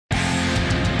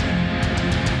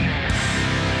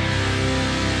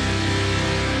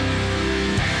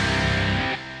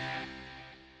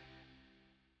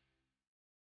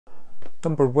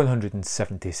Number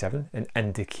 177 in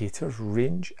Indicators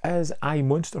range is I,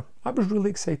 Monster. I was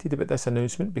really excited about this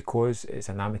announcement because it's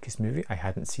an Amicus movie I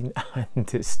hadn't seen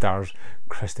and it stars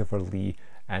Christopher Lee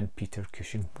and Peter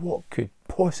Cushing. What could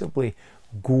possibly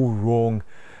go wrong?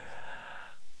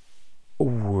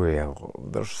 Well,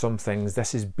 there's some things.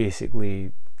 This is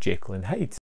basically Jekyll and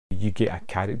Hyde. You get a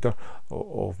character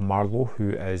of Marlowe who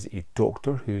is a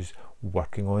doctor who's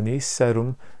working on a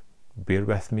serum, bear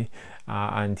with me,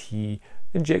 and he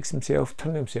injects himself,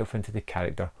 turning himself into the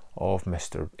character of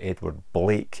Mr. Edward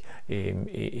Blake,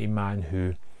 a man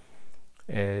who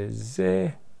is,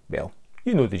 well,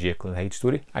 you know the Jekyll and Hyde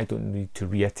story, I don't need to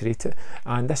reiterate it.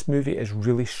 And this movie is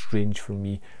really strange for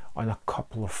me on a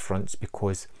couple of fronts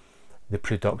because the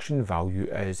production value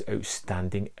is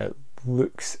outstanding. It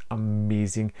looks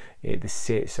amazing. The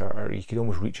sets are, you can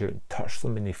almost reach out and touch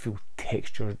them and they feel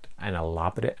textured and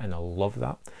elaborate, and I love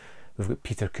that. We've got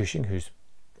Peter Cushing, who's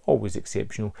always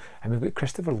exceptional, and we've got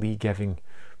Christopher Lee giving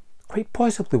quite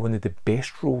possibly one of the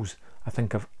best roles I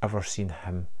think I've ever seen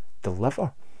him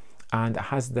deliver. And it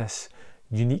has this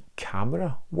unique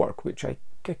camera work which I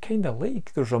kind of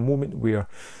like. There's a moment where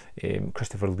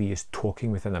Christopher Lee is talking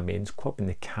within a men's club and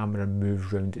the camera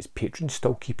moves around its patrons,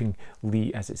 still keeping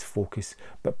Lee as its focus,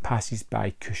 but passes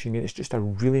by Cushing, and it's just a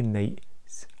really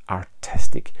nice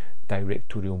artistic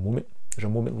directorial moment. There's a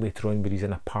moment later on where he's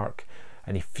in a park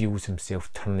and he feels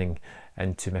himself turning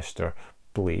into Mr.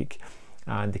 Blake,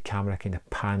 and the camera kind of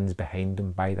pans behind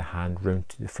him by the hand round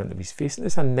to the front of his face, and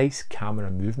it's a nice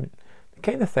camera movement, the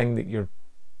kind of thing that you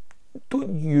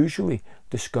don't usually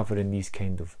discover in these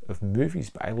kind of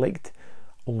movies, but I liked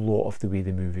a lot of the way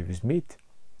the movie was made.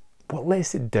 What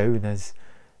lets it down is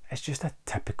it's just a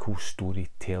typical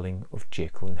storytelling of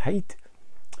Jekyll and Hyde,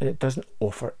 and it doesn't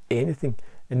offer anything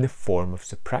in the form of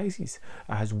surprises.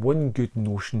 It has one good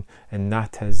notion, and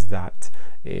that is that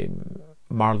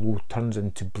Marlowe turns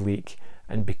into Blake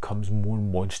and becomes more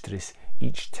monstrous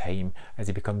each time, as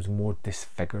he becomes more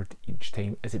disfigured each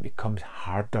time, as it becomes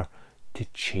harder to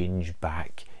change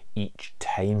back each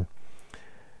time.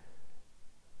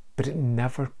 But it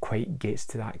never quite gets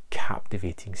to that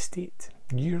captivating state.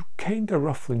 You kind of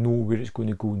roughly know where it's going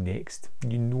to go next.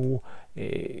 You know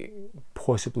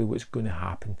possibly what's going to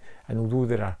happen. And although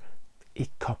there are a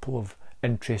couple of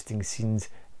interesting scenes,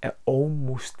 it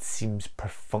almost seems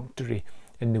perfunctory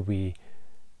in the way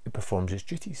it performs its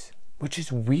duties, which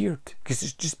is weird because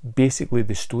it's just basically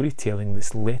the storytelling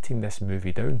that's letting this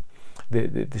movie down.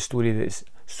 The story that's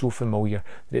so familiar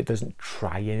that it doesn't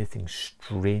try anything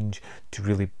strange to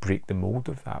really break the mould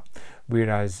of that.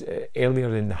 Whereas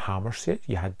earlier in the Hammer set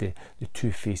you had the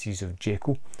Two Faces of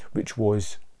Jekyll, which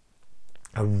was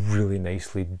a really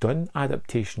nicely done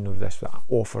adaptation of this that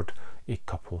offered a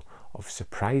couple of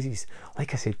surprises.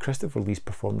 Like I said, Christopher Lee's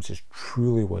performance is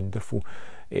truly wonderful.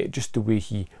 Just the way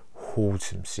he holds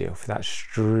himself, that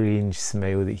strange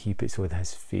smile that he puts on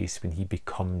his face when he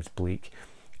becomes Blake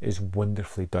is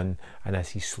wonderfully done, and as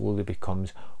he slowly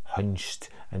becomes hunched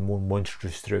and more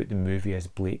monstrous throughout the movie as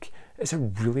Blake, it's a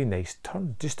really nice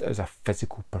turn just as a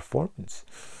physical performance.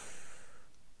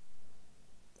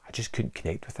 I just couldn't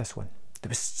connect with this one. There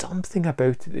was something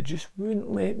about it that just wouldn't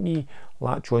let me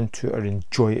latch onto it or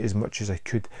enjoy it as much as I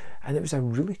could, and it was a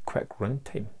really quick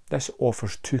runtime. This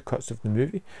offers two cuts of the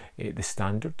movie, the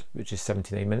standard, which is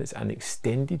 79 minutes, and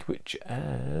extended, which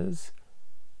is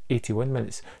 81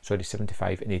 minutes, sorry,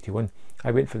 75 and 81.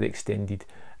 I went for the extended,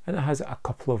 and it has a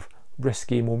couple of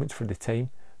risque moments for the time,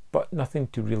 but nothing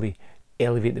to really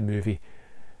elevate the movie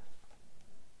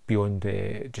beyond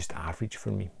just average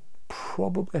for me.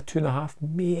 Probably a 2.5,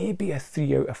 maybe a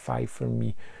 3 out of 5 for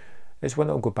me. It's one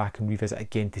I'll go back and revisit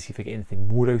again to see if I get anything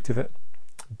more out of it,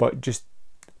 but just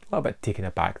a little bit taken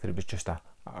aback that it was just a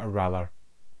rather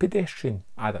pedestrian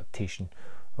adaptation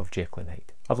of Jekyll and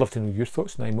Hyde. I'd love to know your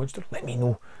thoughts on I, Monster. Let me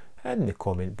know in the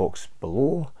comment box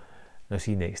below, and I'll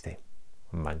see you next time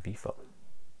on Man v Film.